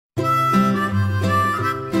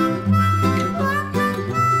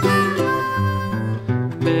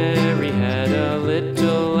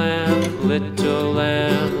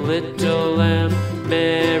little lamb.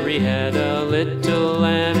 Mary had a little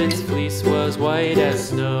lamb, its fleece was white as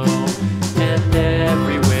snow. And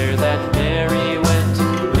everywhere that Mary went,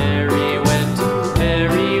 Mary went,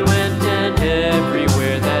 Mary went, and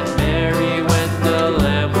everywhere that Mary went, the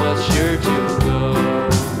lamb was sure to go.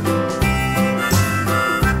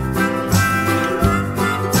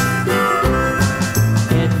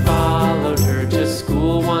 It followed her to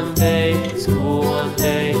school one day, school one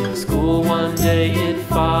day, school one day. It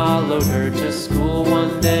followed her to school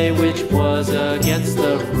one day, which was against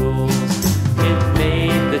the rules. It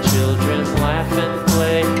made the children laugh and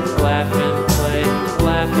play, laugh and play,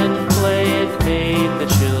 laugh and play. It made the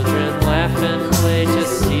children laugh and play to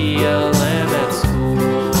see a lamb at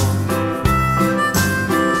school.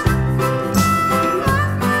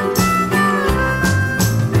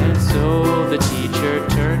 And so the teacher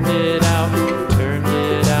turned it out, turned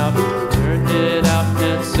it out, turned it out.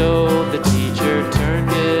 And so the teacher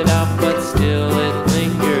turned it out, but still it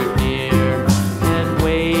lingered near and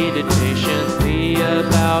waited patiently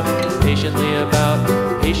about, patiently about,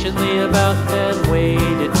 patiently about, and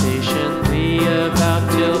waited patiently about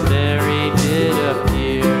till Mary did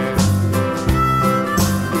appear.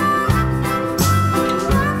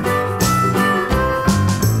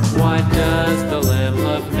 Why does the lamb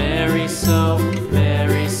love Mary so,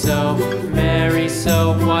 Mary so, Mary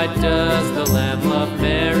so? Why does the lamb love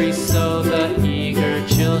Mary so? The eager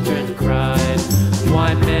children cried.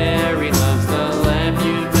 Why Mary loves the lamb,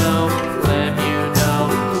 you know, lamb, you know,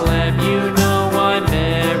 lamb, you know. Why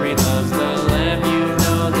Mary loves the lamb, you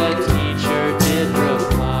know, the teacher did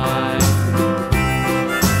reply.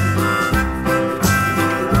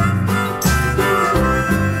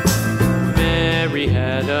 Mary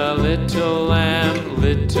had a little lamb,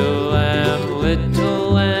 little lamb,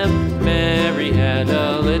 little lamb. Mary had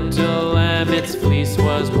a little lamb, its fleece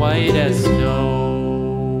was white as snow.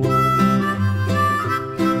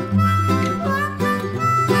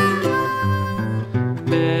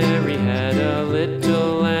 Mary had a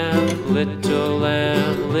little lamb, little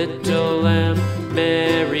lamb, little lamb.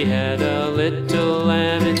 Mary had a little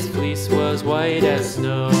lamb, its fleece was white as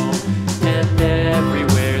snow. And everywhere